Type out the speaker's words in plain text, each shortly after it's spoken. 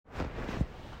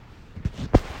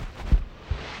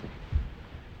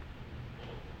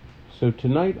So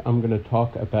tonight I'm going to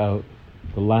talk about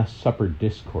the Last Supper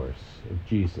discourse of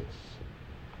Jesus.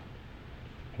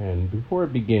 And before I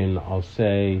begin, I'll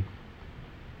say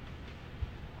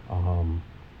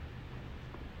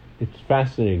it's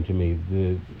fascinating to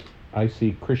me. I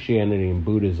see Christianity and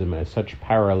Buddhism as such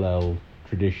parallel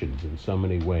traditions in so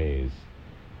many ways.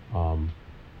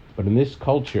 But in this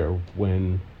culture,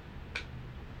 when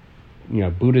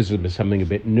Buddhism is something a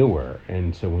bit newer,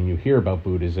 and so when you hear about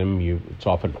Buddhism, it's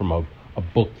often from a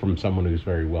book from someone who's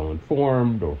very well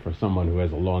informed, or for someone who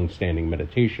has a long-standing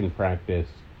meditation practice.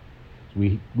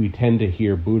 We tend to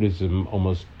hear Buddhism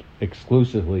almost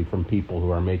exclusively from people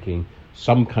who are making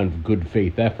some kind of good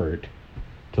faith effort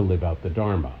to live out the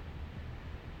Dharma.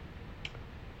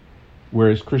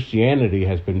 Whereas Christianity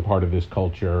has been part of this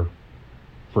culture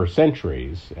for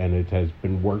centuries, and it has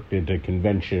been worked into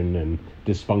convention and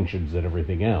dysfunctions and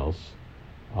everything else.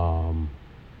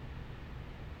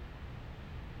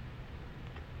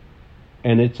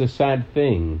 And it's a sad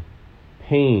thing.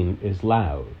 Pain is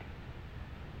loud.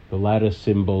 The loudest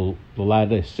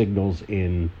signals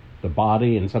in the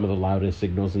body and some of the loudest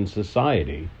signals in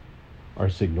society are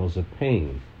signals of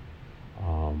pain.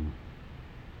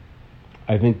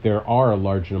 I think there are a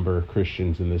large number of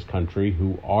Christians in this country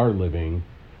who are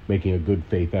making a good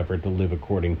faith effort to live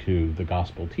according to the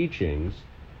gospel teachings,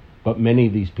 but many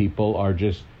of these people are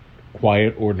just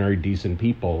quiet, ordinary, decent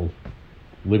people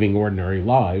living ordinary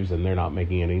lives, and they're not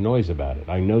making any noise about it.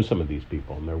 I know some of these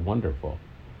people, and they're wonderful.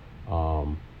 A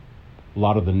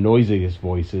lot of the noisiest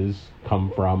voices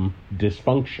come from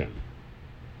dysfunction.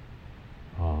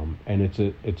 And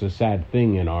it's a sad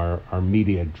thing in our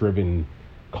media-driven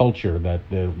culture that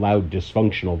the loud,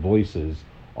 dysfunctional voices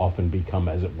often become,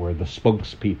 as it were, the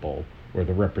spokespeople or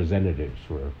the representatives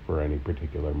for any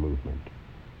particular movement.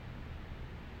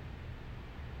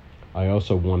 I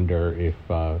also wonder if,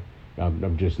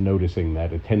 I'm just noticing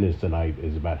that attendance tonight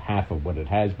is about half of what it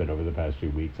has been over the past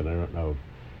few weeks, and I don't know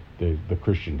if the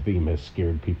Christian theme has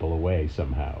scared people away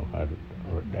somehow,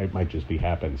 or it might just be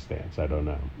happenstance, I don't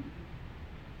know.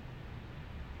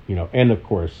 And of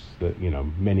course,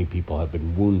 many people have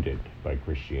been wounded by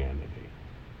Christianity,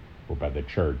 or by the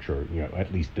church, or,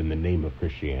 at least in the name of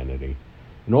Christianity.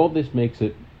 And all this makes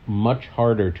it much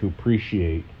harder to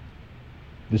appreciate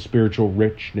the spiritual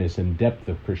richness and depth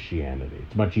of Christianity.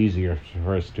 It's much easier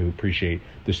for us to appreciate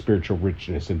the spiritual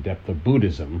richness and depth of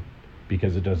Buddhism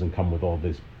because it doesn't come with all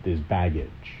this baggage,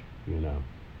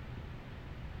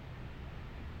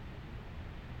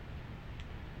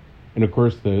 And of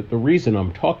course, the reason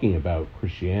I'm talking about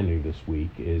Christianity this week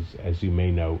is, as you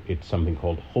may know, it's something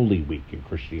called Holy Week in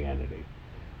Christianity.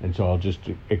 And so I'll just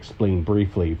explain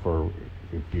briefly for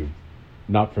if you're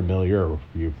not familiar or if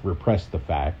you've repressed the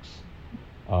facts.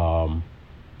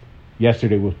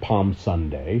 Yesterday was Palm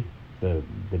Sunday, the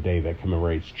day that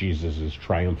commemorates Jesus'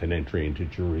 triumphant entry into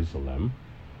Jerusalem.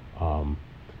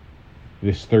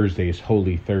 This Thursday is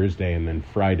Holy Thursday, and then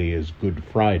Friday is Good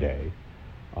Friday.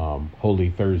 Holy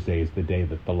Thursday is the day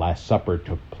that the Last Supper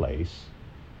took place.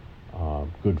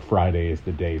 Good Friday is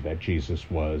the day that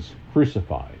Jesus was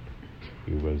crucified.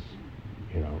 He was,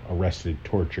 arrested,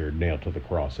 tortured, nailed to the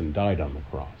cross, and died on the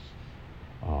cross.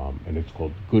 And it's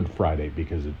called Good Friday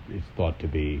because it's thought to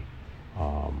be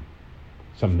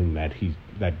something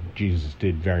that Jesus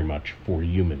did very much for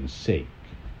human sake,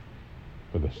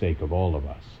 for the sake of all of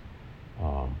us.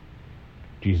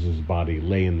 Jesus' body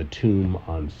lay in the tomb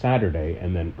on Saturday,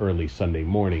 and then early Sunday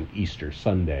morning, Easter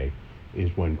Sunday,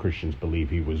 is when Christians believe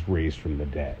he was raised from the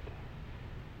dead.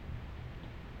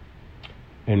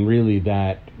 And really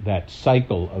that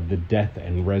cycle of the death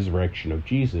and resurrection of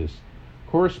Jesus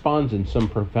corresponds in some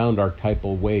profound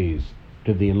archetypal ways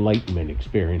to the Enlightenment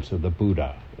experience of the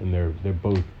Buddha, and they're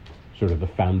both sort of the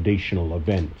foundational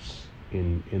events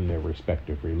in their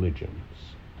respective religions.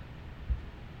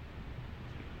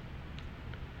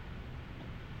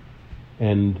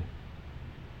 And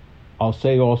I'll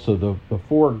say also the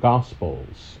four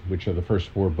Gospels, which are the first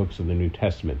four books of the New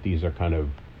Testament, these are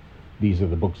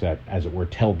the books that, as it were,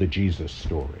 tell the Jesus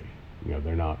story.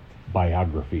 They're not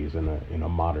biographies in a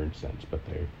modern sense, but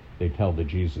they tell the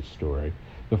Jesus story.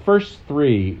 The first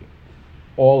three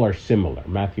all are similar,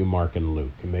 Matthew, Mark, and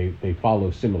Luke, and they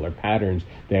follow similar patterns.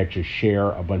 They actually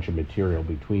share a bunch of material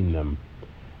between them.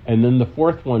 And then the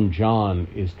fourth one, John,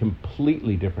 is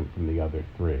completely different from the other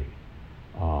three.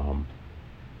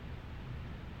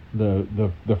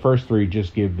 The first three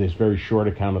just give this very short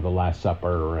account of the Last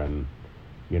Supper and,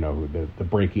 the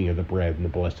breaking of the bread and the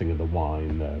blessing of the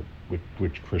wine,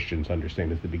 which Christians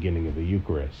understand as the beginning of the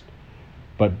Eucharist.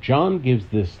 But John gives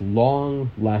this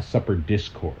long Last Supper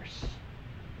discourse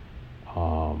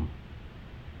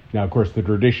Now, of course, the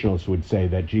traditionalists would say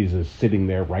that Jesus, sitting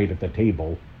there right at the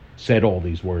table, said all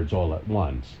these words all at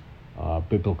once.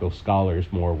 Biblical scholars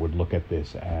more would look at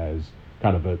this as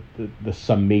kind of the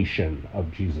summation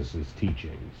of Jesus'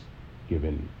 teachings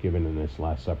given in this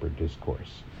Last Supper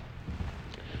discourse.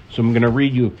 So I'm going to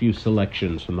read you a few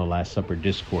selections from the Last Supper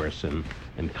discourse and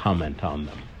comment on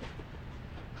them.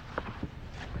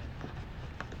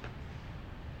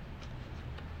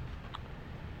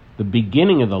 The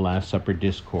beginning of the Last Supper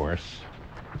discourse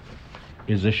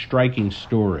is a striking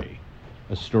story,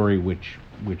 a story which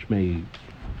may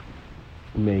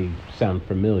sound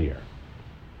familiar.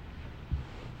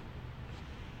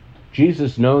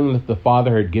 Jesus, knowing that the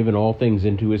Father had given all things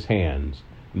into his hands,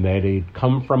 and that he had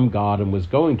come from God and was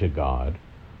going to God,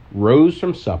 rose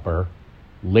from supper,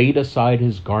 laid aside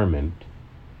his garment,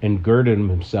 and girded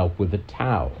himself with a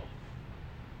towel.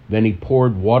 Then he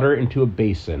poured water into a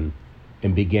basin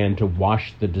and began to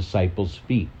wash the disciples'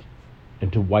 feet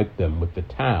and to wipe them with the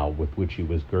towel with which he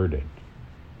was girded.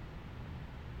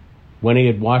 When he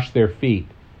had washed their feet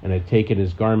and had taken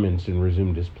his garments and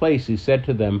resumed his place, he said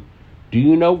to them, "Do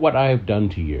you know what I have done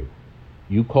to you?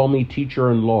 You call me teacher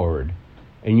and Lord,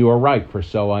 and you are right, for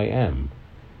so I am.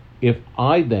 If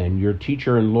I then, your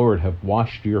teacher and Lord, have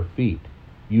washed your feet,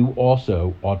 you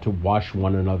also ought to wash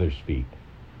one another's feet.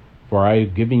 For I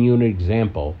have given you an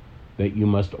example that you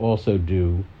must also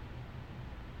do,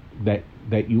 that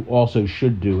you also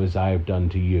should do as I have done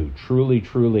to you. Truly,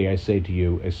 truly, I say to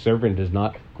you, a servant is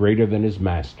not greater than his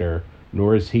master,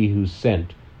 nor is he who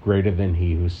sent greater than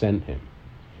he who sent him.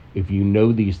 If you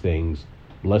know these things,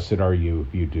 blessed are you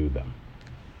if you do them."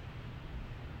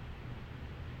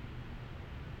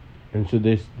 And so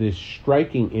this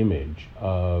striking image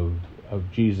of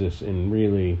Jesus in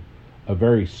really a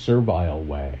very servile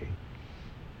way,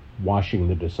 washing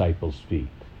the disciples' feet.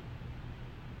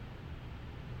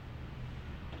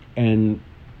 And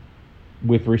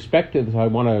with respect to this, I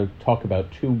want to talk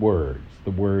about two words,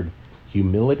 the word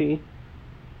humility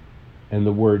and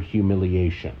the word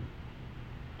humiliation.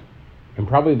 And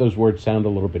probably those words sound a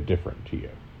little bit different to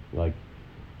you. Like,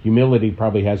 humility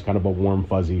probably has kind of a warm,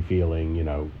 fuzzy feeling,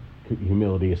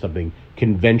 Humility is something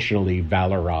conventionally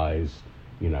valorized.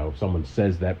 If someone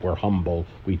says that we're humble,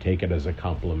 we take it as a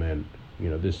compliment,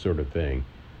 this sort of thing.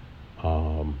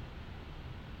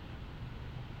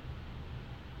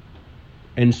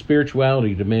 And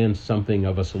spirituality demands something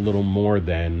of us a little more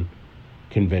than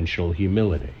conventional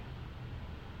humility.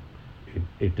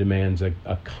 It demands a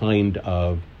kind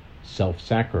of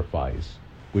self-sacrifice,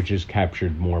 which is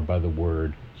captured more by the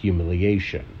word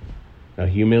humiliation. Now,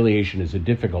 humiliation is a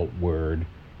difficult word.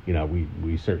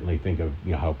 We certainly think of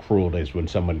how cruel it is when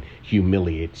someone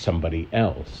humiliates somebody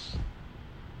else.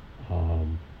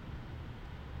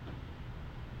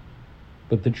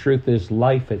 But the truth is,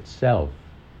 life itself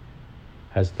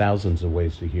has thousands of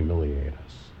ways to humiliate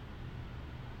us.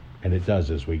 And it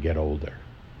does as we get older,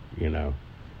 And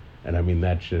I mean,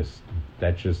 that's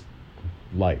just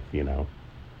life,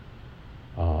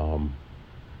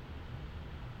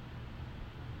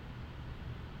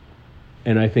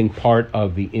 And I think part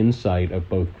of the insight of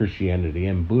both Christianity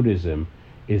and Buddhism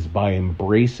is by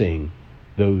embracing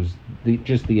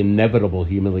just the inevitable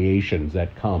humiliations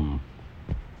that come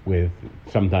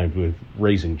sometimes with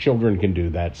raising children can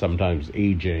do that, sometimes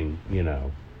aging,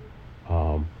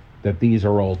 that these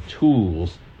are all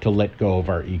tools to let go of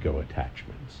our ego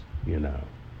attachments,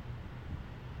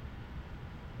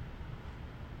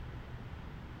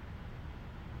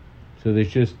 So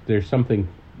there's something,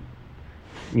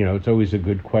 it's always a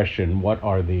good question. What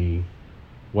are the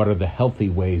healthy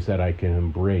ways that I can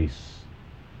embrace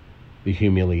the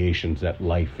humiliations that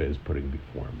life is putting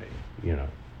before me?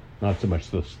 Not so much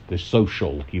the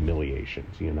social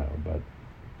humiliations, but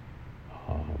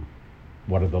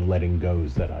what are the letting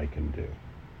goes that I can do?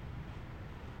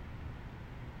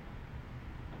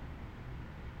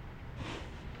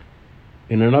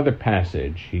 In another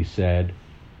passage,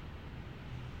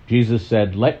 Jesus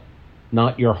said, "Let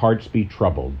not your hearts be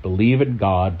troubled. Believe in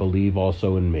God, believe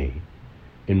also in me.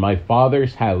 In my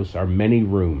Father's house are many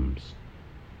rooms.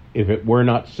 If it were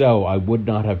not so, I would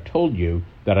not have told you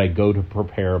that I go to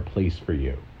prepare a place for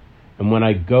you. And when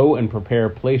I go and prepare a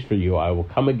place for you, I will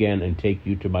come again and take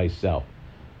you to myself,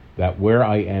 that where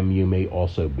I am you may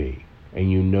also be, and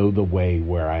you know the way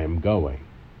where I am going."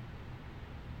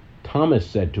 Thomas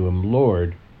said to him,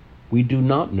 "Lord, we do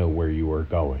not know where you are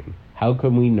going. How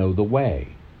can we know the way?"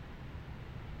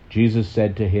 Jesus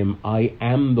said to him, "I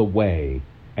am the way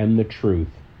and the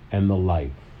truth and the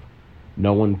life.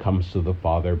 No one comes to the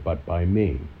Father but by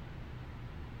me."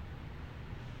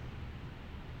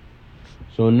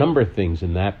 So a number of things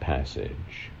in that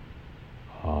passage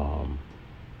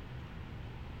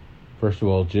First of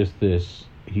all, just this,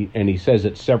 he says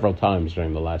it several times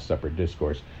during the Last Supper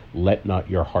discourse, let not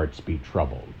your hearts be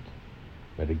troubled.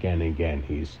 But again and again,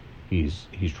 he's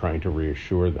trying to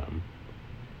reassure them.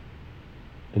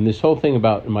 And this whole thing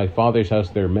about, in my Father's house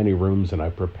there are many rooms and I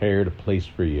prepared a place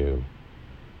for you.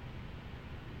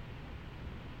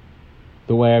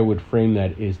 The way I would frame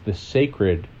that is the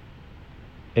sacred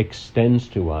extends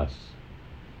to us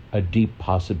a deep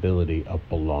possibility of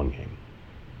belonging.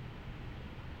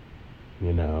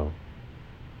 You know,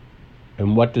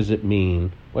 and what does it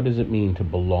mean? What does it mean to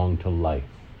belong to life?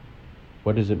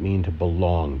 What does it mean to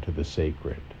belong to the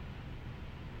sacred?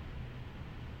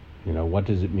 You know, what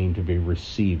does it mean to be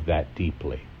received that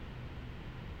deeply?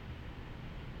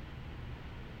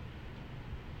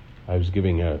 I was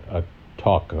giving a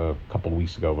talk a couple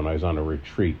weeks ago when I was on a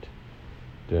retreat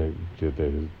to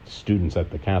the students at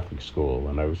the Catholic school,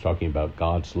 and I was talking about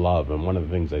God's love, and one of the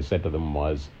things I said to them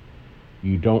was,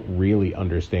 you don't really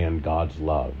understand God's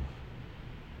love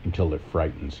until it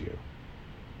frightens you.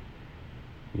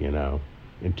 You know,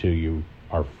 until you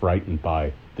are frightened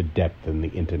by the depth and the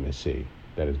intimacy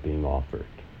that is being offered.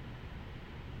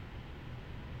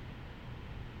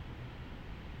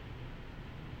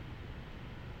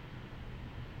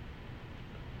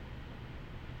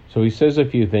 So he says a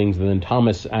few things, and then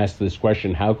Thomas asks this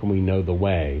question, how can we know the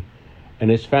way? And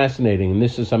it's fascinating, and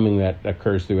this is something that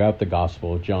occurs throughout the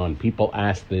Gospel of John. People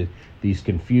ask these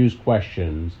confused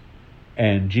questions,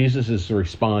 and Jesus'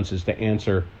 response is to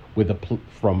answer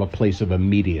from a place of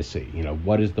immediacy. You know,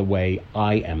 what is the way?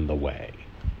 I am the way.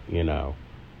 You know,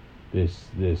 this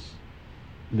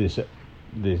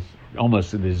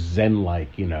almost this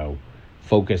Zen-like, you know,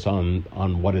 focus on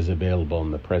what is available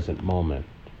in the present moment.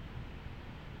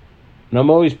 And I'm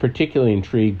always particularly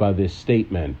intrigued by this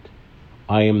statement,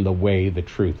 I am the way, the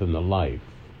truth, and the life.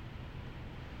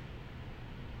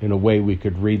 In a way, we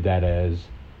could read that as,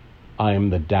 I am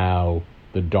the Tao,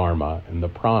 the Dharma, and the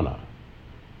Prana.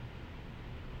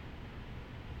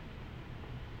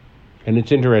 And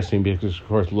it's interesting because, of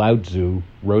course, Lao Tzu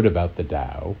wrote about the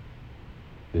Tao,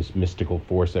 this mystical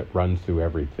force that runs through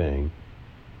everything.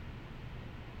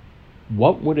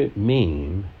 What would it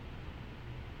mean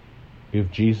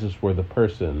if Jesus were the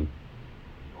person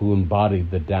who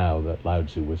embodied the Tao that Lao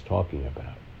Tzu was talking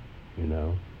about, you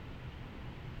know?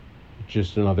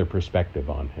 Just another perspective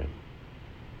on him.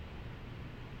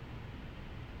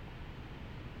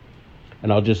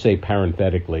 And I'll just say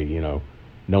parenthetically, you know,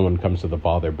 no one comes to the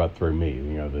Father but through me. You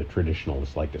know, the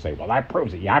traditionalists like to say, well, that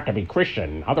proves that you have to be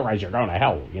Christian, otherwise you're going to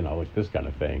hell, you know, like this kind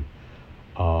of thing.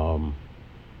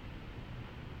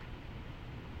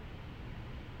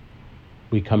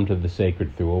 We come to the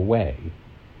sacred through a way.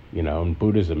 You know, and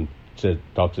Buddhism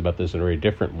talks about this in a very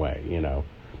different way, you know.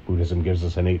 Buddhism gives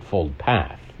us an eightfold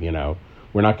path, you know.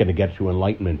 We're not going to get to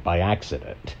enlightenment by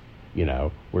accident, you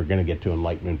know. We're going to get to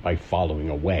enlightenment by following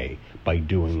a way, by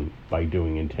doing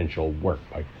intentional work,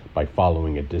 by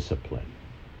following a discipline,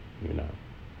 you know.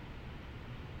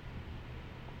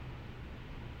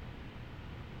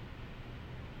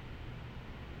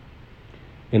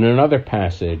 In another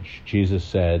passage, Jesus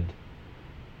said,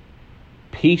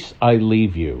 peace I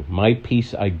leave you, my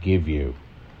peace I give you.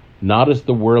 Not as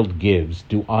the world gives,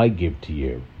 do I give to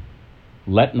you.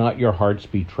 Let not your hearts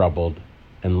be troubled,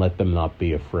 and let them not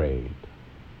be afraid.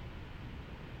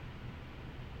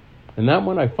 And that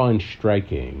one I find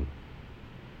striking.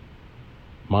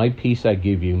 My peace I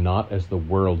give you, not as the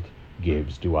world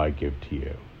gives, do I give to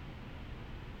you.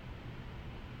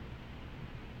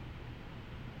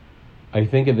 I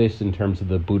think of this in terms of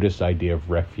the Buddhist idea of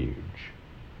refuge.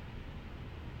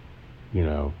 You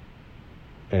know,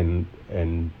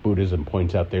 and Buddhism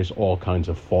points out there's all kinds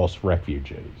of false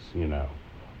refuges, you know,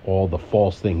 all the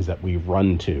false things that we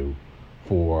run to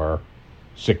for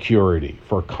security,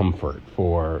 for comfort,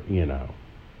 for, you know,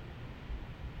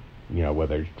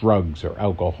 whether it's drugs or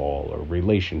alcohol or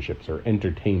relationships or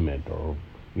entertainment or,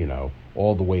 you know,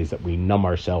 all the ways that we numb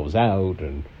ourselves out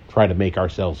and try to make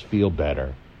ourselves feel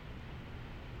better.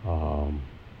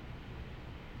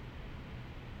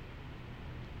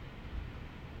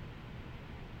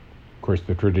 Of course,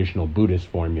 the traditional Buddhist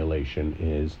formulation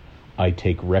is, I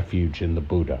take refuge in the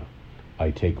Buddha. I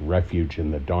take refuge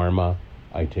in the Dharma.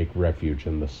 I take refuge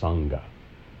in the Sangha.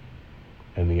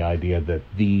 And the idea that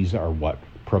these are what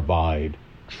provide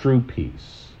true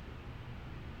peace,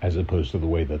 as opposed to the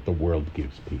way that the world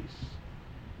gives peace.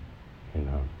 You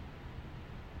know?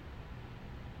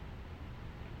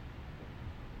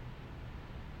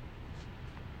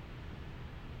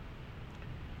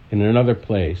 In another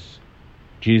place,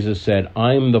 Jesus said,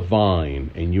 I'm the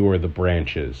vine and you are the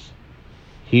branches.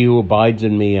 He who abides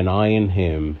in me and I in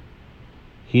him,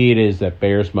 he it is that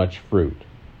bears much fruit.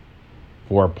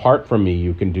 For apart from me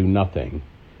you can do nothing.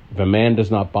 If a man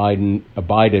does not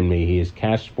abide in me, he is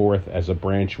cast forth as a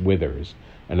branch withers,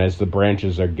 and as the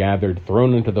branches are gathered,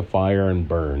 thrown into the fire and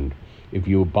burned. If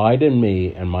you abide in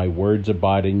me, and my words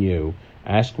abide in you,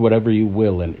 ask whatever you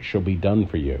will, and it shall be done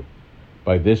for you.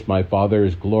 By this my Father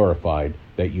is glorified,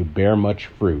 that you bear much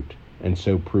fruit, and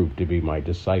so prove to be my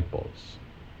disciples.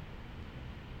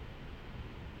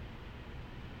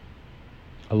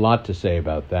 A lot to say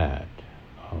about that.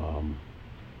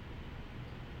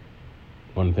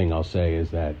 One thing I'll say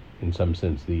is that, in some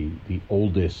sense, the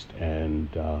oldest and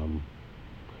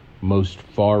most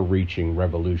far-reaching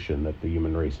revolution that the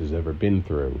human race has ever been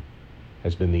through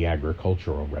has been the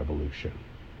agricultural revolution.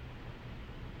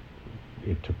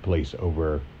 It took place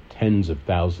over tens of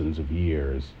thousands of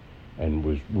years and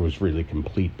was really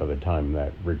complete by the time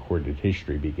that recorded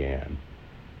history began.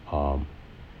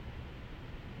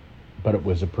 But it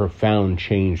was a profound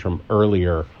change from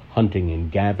earlier hunting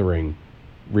and gathering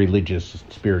religious,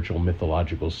 spiritual,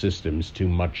 mythological systems to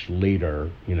much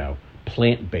later,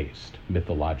 plant-based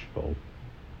mythological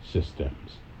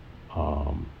systems.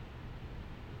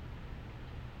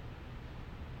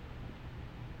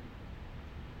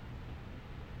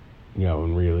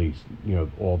 And really,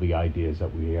 all the ideas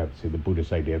that we have, say the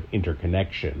Buddhist idea of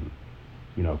interconnection,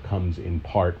 comes in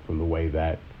part from the way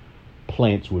that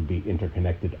plants would be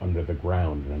interconnected under the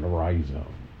ground in a rhizome,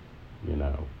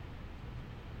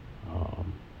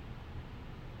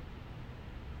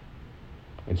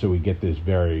 and so we get this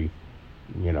very,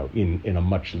 in a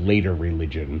much later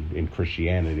religion, in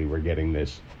Christianity, we're getting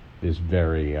this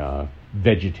very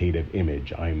vegetative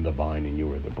image. I am the vine and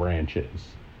you are the branches.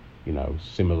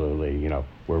 Similarly,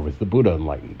 where was the Buddha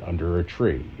enlightened? Under a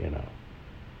tree,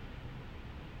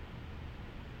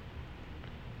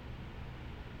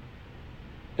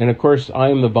 And of course, I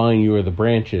am the vine, you are the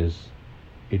branches.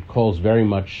 It calls very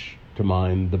much to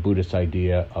mind the Buddhist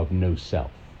idea of no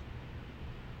self,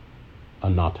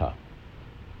 anatta,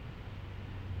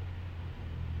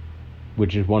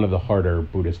 which is one of the harder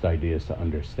Buddhist ideas to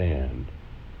understand.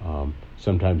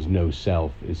 Sometimes no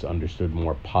self is understood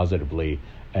more positively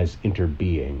as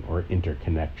interbeing or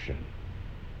interconnection.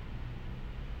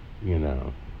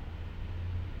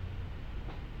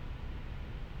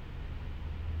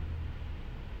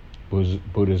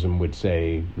 Buddhism would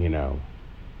say,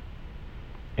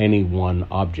 any one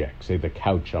object, say the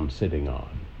couch I'm sitting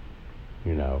on,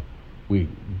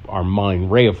 our mind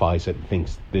reifies it and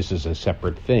thinks this is a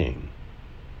separate thing.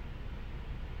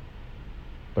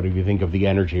 But if you think of the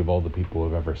energy of all the people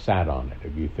who have ever sat on it,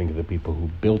 if you think of the people who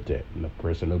built it and the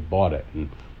person who bought it and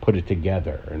put it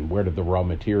together, and where did the raw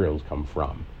materials come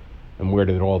from, and where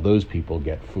did all those people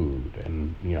get food,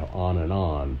 and on and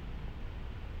on,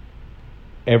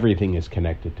 everything is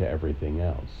connected to everything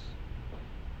else.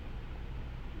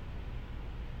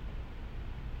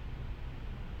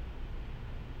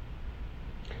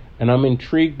 And I'm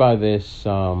intrigued by this.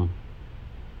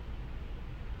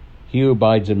 He who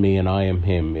abides in me and I am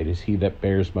him, it is he that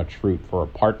bears much fruit, for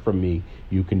apart from me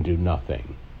you can do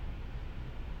nothing.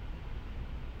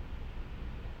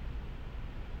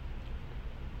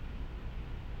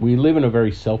 We live in a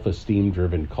very self-esteem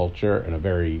driven culture and a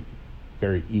very,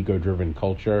 very ego-driven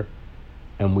culture,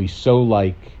 and we so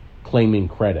like claiming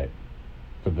credit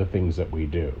for the things that we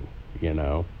do,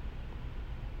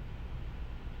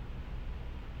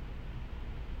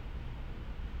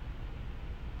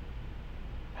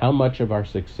 How much of our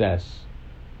success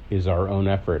is our own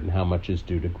effort and how much is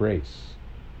due to grace?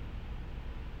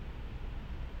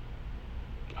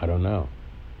 I don't know.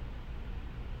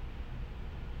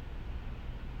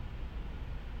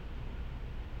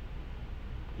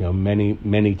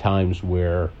 Many times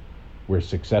we're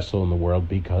successful in the world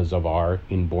because of our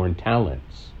inborn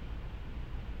talents.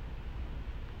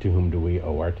 To whom do we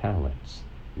owe our talents?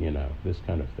 This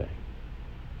kind of thing.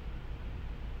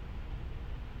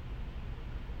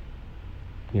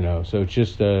 So it's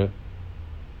just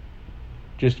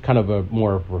kind of a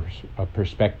more of a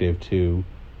perspective to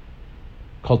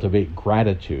cultivate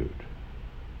gratitude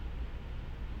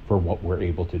for what we're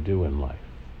able to do in life,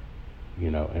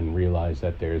 and realize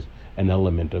that there's an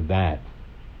element of that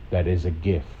is a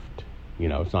gift.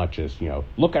 It's not just,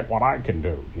 look at what I can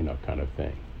do, kind of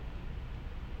thing.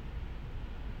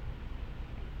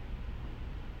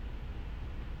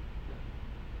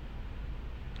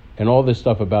 And all this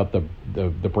stuff about the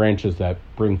branches that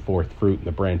bring forth fruit and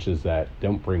the branches that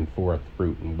don't bring forth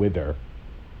fruit and wither,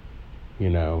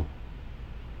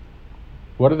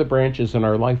 what are the branches in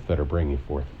our life that are bringing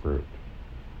forth fruit?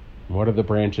 And what are the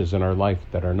branches in our life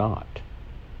that are not?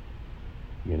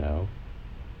 you know?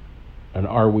 And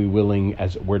are we willing,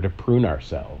 as it were, to prune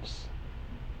ourselves?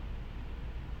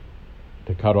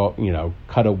 To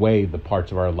cut away the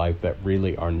parts of our life that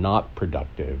really are not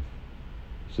productive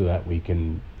so that we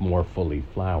can more fully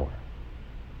flower.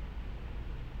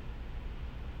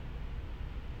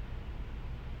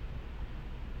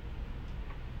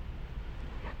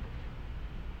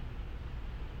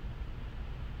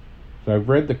 So I've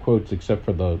read the quotes except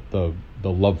for the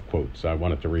love quotes. I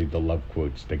wanted to read the love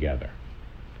quotes together.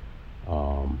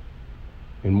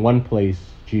 In one place,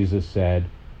 Jesus said,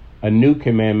 "A new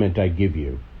commandment I give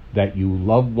you, that you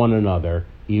love one another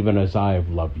even as I have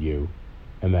loved you,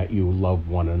 and that you love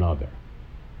one another.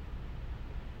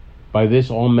 By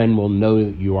this all men will know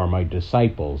that you are my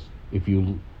disciples, if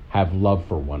you have love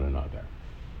for one another."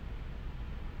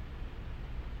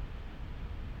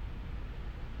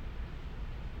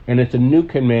 And it's a new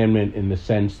commandment in the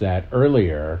sense that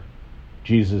earlier,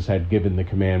 Jesus had given the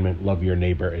commandment, love your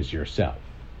neighbor as yourself.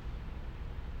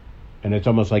 And it's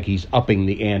almost like he's upping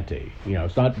the ante.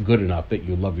 It's not good enough that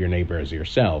you love your neighbor as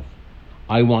yourself.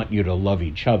 I want you to love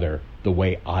each other the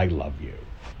way I love you.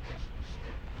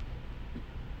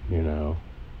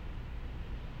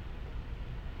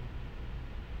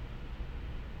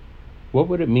 What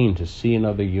would it mean to see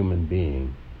another human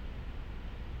being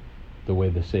the way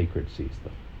the sacred sees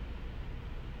them?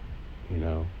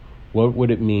 What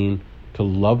would it mean to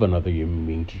love another human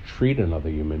being, to treat another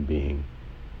human being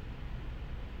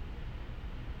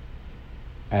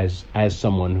as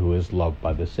someone who is loved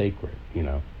by the sacred?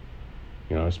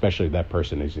 Especially if that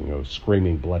person is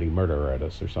screaming bloody murder at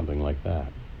us or something like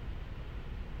that.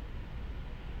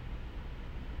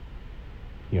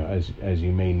 As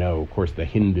you may know, of course, the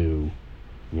Hindu,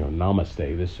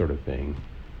 namaste, this sort of thing,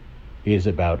 is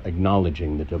about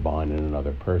acknowledging the divine in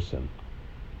another person.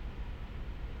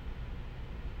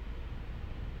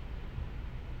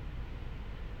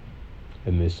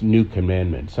 And this new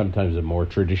commandment, sometimes a more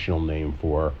traditional name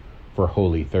for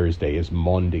Holy Thursday, is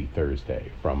Maundy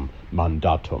Thursday, from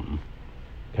mandatum,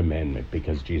 commandment,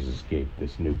 because Jesus gave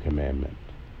this new commandment.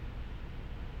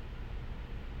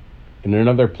 In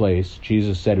another place,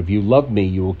 Jesus said, "If you love me,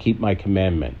 you will keep my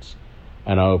commandments,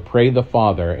 and I will pray the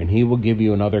Father, and he will give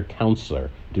you another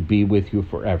counselor to be with you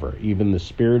forever, even the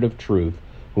Spirit of truth,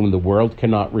 whom the world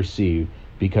cannot receive,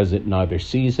 because it neither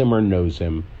sees him or knows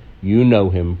him. You know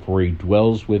him, for he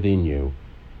dwells within you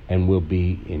and will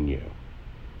be in you."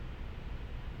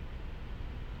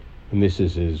 And this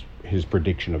is his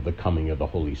prediction of the coming of the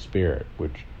Holy Spirit,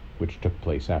 which took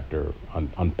place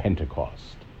on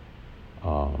Pentecost.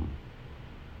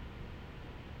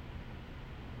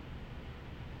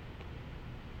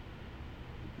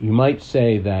 You might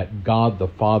say that God the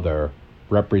Father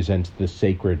represents the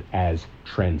sacred as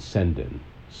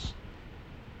transcendence,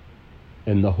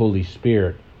 and the Holy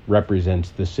Spirit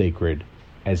represents the sacred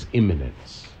as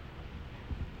immanence.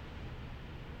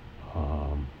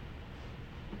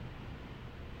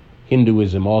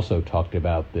 Hinduism also talked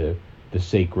about the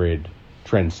sacred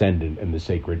transcendent and the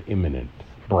sacred immanent,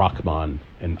 Brahman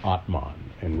and Atman.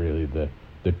 And really the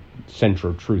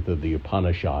central truth of the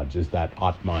Upanishads is that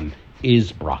Atman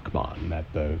is Brahman,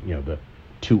 that the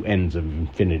two ends of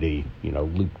infinity,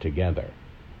 loop together.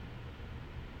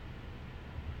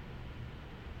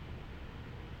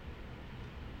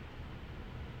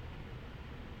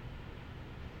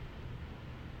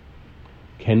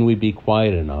 Can we be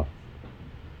quiet enough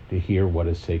to hear what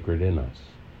is sacred in us?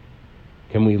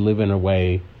 Can we live in a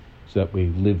way so that we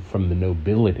live from the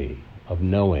nobility of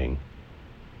knowing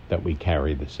that we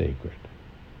carry the sacred?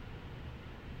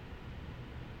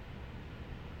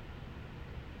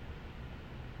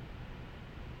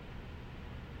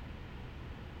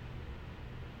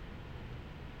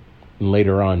 And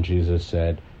later on, Jesus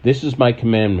said, "This is my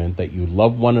commandment, that you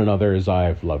love one another as I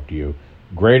have loved you.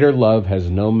 Greater love has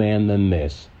no man than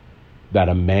this, that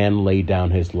a man lay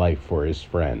down his life for his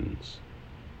friends.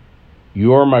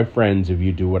 You are my friends if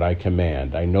you do what I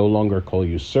command. I no longer call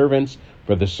you servants,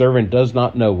 for the servant does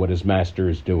not know what his master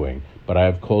is doing. But I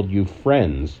have called you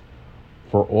friends,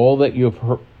 for all that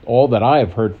I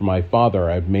have heard from my Father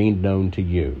I have made known to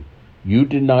you. You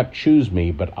did not choose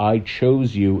me, but I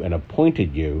chose you and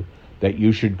appointed you, that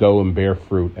you should go and bear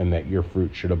fruit, and that your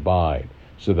fruit should abide,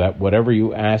 so that whatever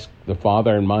you ask the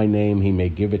Father in my name, he may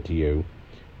give it to you.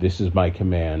 This is my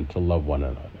command, to love one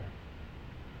another."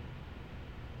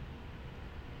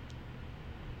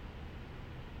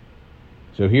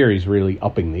 So here he's really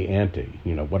upping the ante.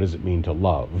 What does it mean to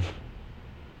love?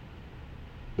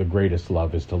 The greatest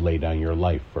love is to lay down your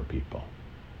life for people.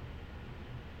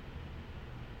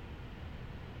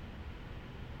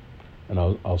 And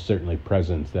I'll certainly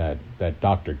present that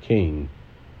Dr. King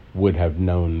would have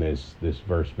known this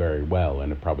verse very well,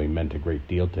 and it probably meant a great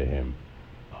deal to him.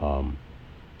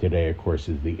 Today, of course,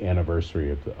 is the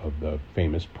anniversary of the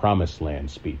famous Promised Land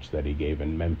speech that he gave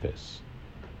in Memphis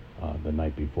the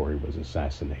night before he was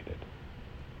assassinated.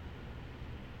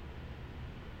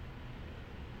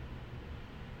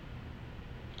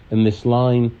 And this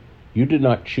line, "You did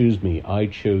not choose me, I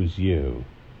chose you."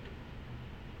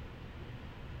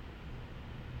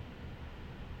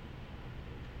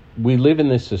 We live in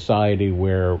this society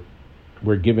where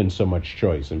we're given so much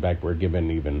choice. In fact, we're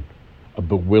given even a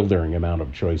bewildering amount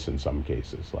of choice in some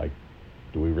cases. Like,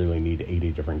 do we really need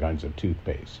 80 different kinds of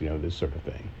toothpaste? This sort of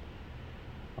thing.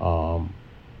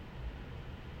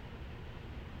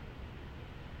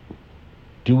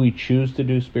 Do we choose to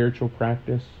do spiritual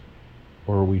practice,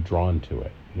 or are we drawn to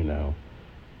it?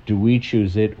 Do we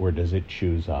choose it, or does it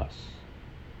choose us?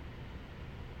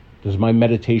 Does my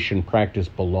meditation practice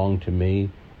belong to me,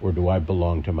 or do I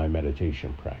belong to my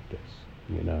meditation practice?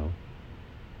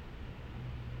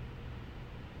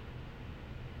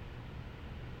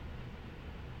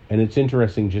 And it's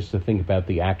interesting just to think about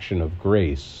the action of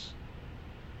grace.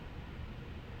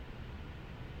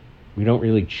 We don't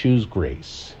really choose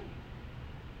grace.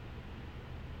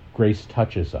 Grace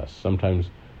touches us. Sometimes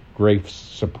grace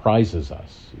surprises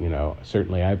us.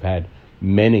 Certainly I've had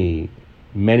many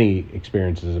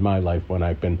experiences in my life when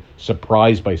I've been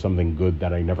surprised by something good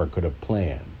that I never could have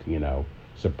planned,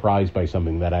 surprised by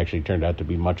something that actually turned out to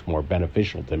be much more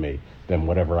beneficial to me than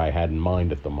whatever I had in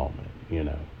mind at the moment,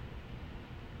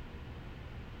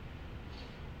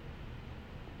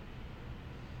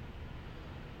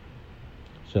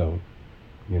 So,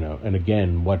 and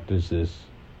again,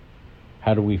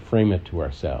 how do we frame it to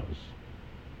ourselves?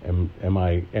 Am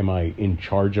I in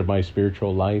charge of my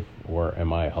spiritual life, or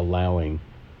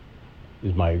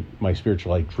is my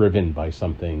spiritual life driven by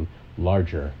something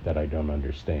larger that I don't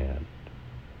understand?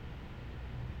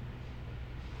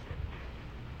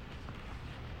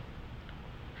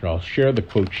 So I'll share the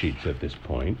quote sheets at this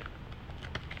point.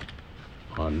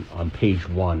 On page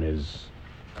 1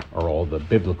 are all the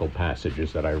biblical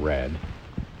passages that I read.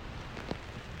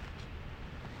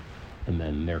 And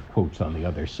then there are quotes on the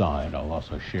other side. I'll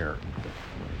also share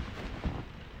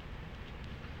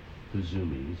the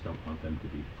Zoomies. Don't want them to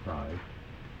be deprived.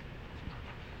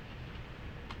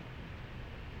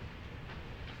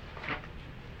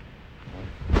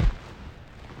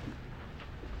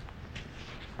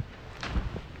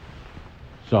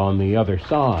 So on the other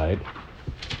side,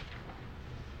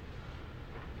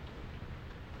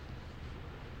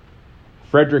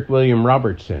 Frederick William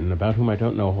Robertson, about whom I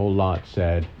don't know a whole lot,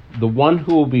 said, "The one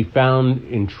who will be found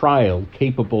in trial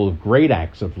capable of great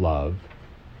acts of love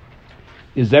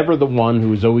is ever the one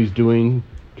who is always doing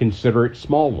considerate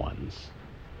small ones."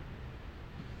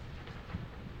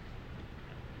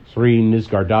 Sri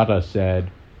Nisargadatta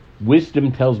said,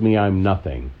 "Wisdom tells me I'm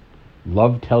nothing.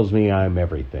 Love tells me I'm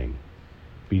everything.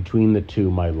 Between the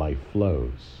two, my life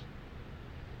flows."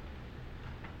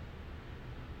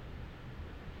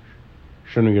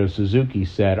 Shunryu Suzuki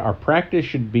said, "Our practice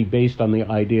should be based on the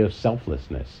idea of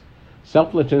selflessness.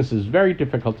 Selflessness is very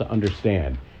difficult to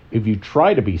understand. If you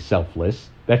try to be selfless,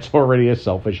 that's already a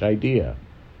selfish idea.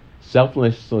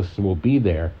 Selflessness will be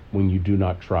there when you do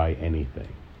not try anything."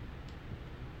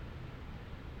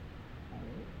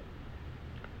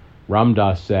 Ram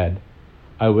Dass said,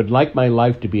 "I would like my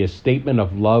life to be a statement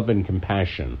of love and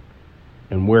compassion,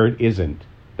 and where it isn't,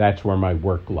 that's where my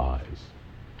work lies."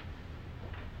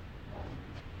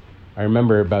 I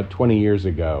remember about 20 years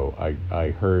ago, I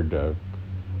heard a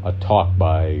talk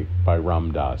by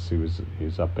Ram Dass. He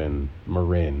was up in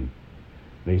Marin,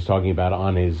 and he's talking about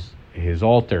on his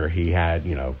altar he had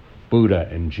Buddha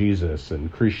and Jesus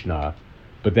and Krishna,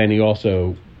 but then he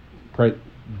also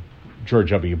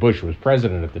George W. Bush was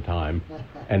president at the time,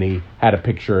 and he had a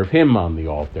picture of him on the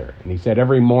altar, and he said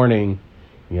every morning,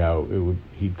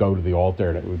 he'd go to the altar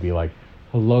and it would be like,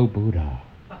 "Hello Buddha,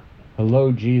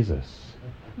 hello Jesus,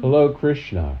 hello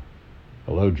Krishna,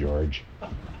 hello George,"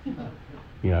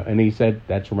 and he said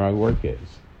that's where my work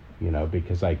is,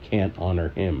 because I can't honor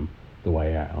him the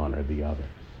way I honor the others.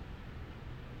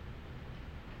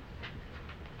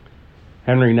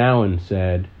 Henry Nouwen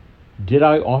said, "Did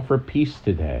I offer peace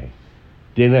today?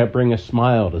 Did I bring a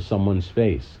smile to someone's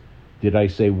face? Did I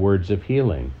say words of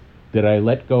healing? Did I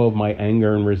let go of my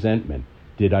anger and resentment?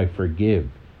 Did I forgive?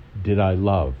 Did I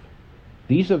love?"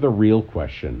 These are the real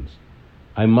questions.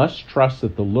 I must trust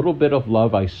that the little bit of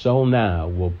love I sow now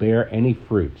will bear any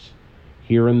fruits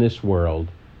here in this world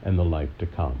and the life to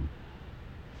come.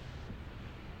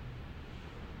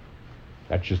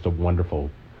 That's just a wonderful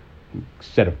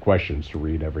set of questions to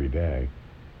read every day.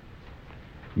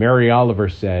 Mary Oliver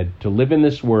said, "To live in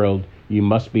this world, you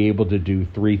must be able to do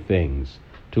three things: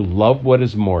 to love what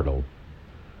is mortal,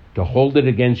 to hold it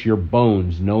against your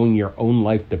bones, knowing your own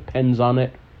life depends on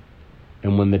it,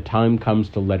 and when the time comes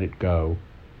to let it go,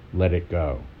 let it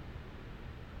go."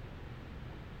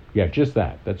 Yeah, just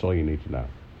that. That's all you need to know.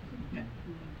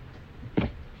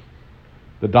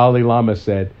 The Dalai Lama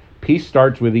said, "Peace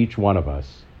starts with each one of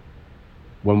us.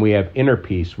 When we have inner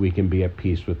peace, we can be at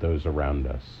peace with those around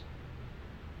us."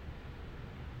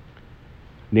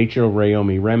 Nacho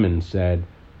Rayomi Remen said,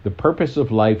 "The purpose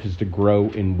of life is to grow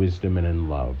in wisdom and in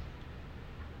love."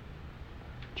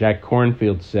 Jack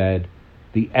Kornfield said,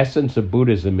 "The essence of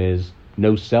Buddhism is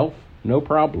no self, no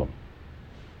problem."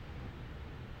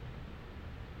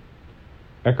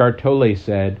 Eckhart Tolle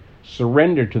said,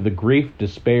 "Surrender to the grief,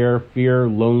 despair, fear,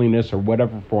 loneliness, or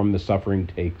whatever form the suffering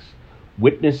takes.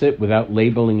 Witness it without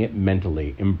labeling it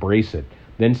mentally. Embrace it.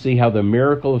 Then see how the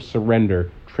miracle of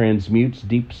surrender transmutes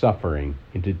deep suffering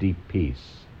into deep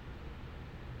peace."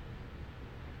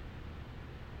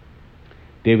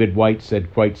 David White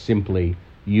said quite simply,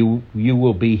 you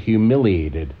will be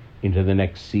humiliated into the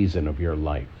next season of your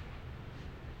life."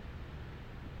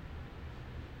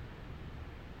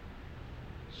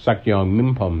 Sakyong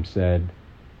Mimpom said,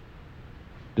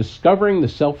 "Discovering the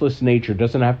selfless nature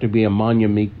doesn't have to be a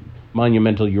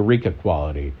monumental eureka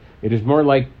quality. It is more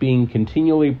like being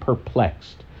continually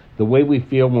perplexed, the way we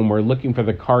feel when we're looking for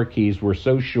the car keys we're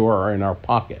so sure are in our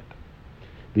pocket.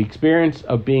 The experience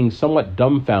of being somewhat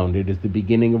dumbfounded is the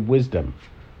beginning of wisdom.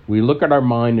 We look at our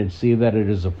mind and see that it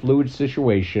is a fluid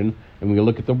situation, and we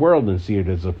look at the world and see it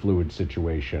as a fluid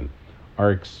situation.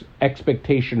 Our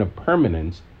expectation of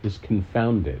permanence is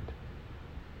confounded."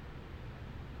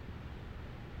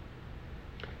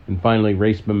 And finally,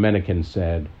 Race Menikin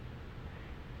said,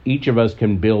 "Each of us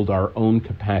can build our own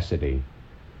capacity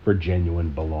for genuine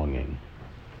belonging."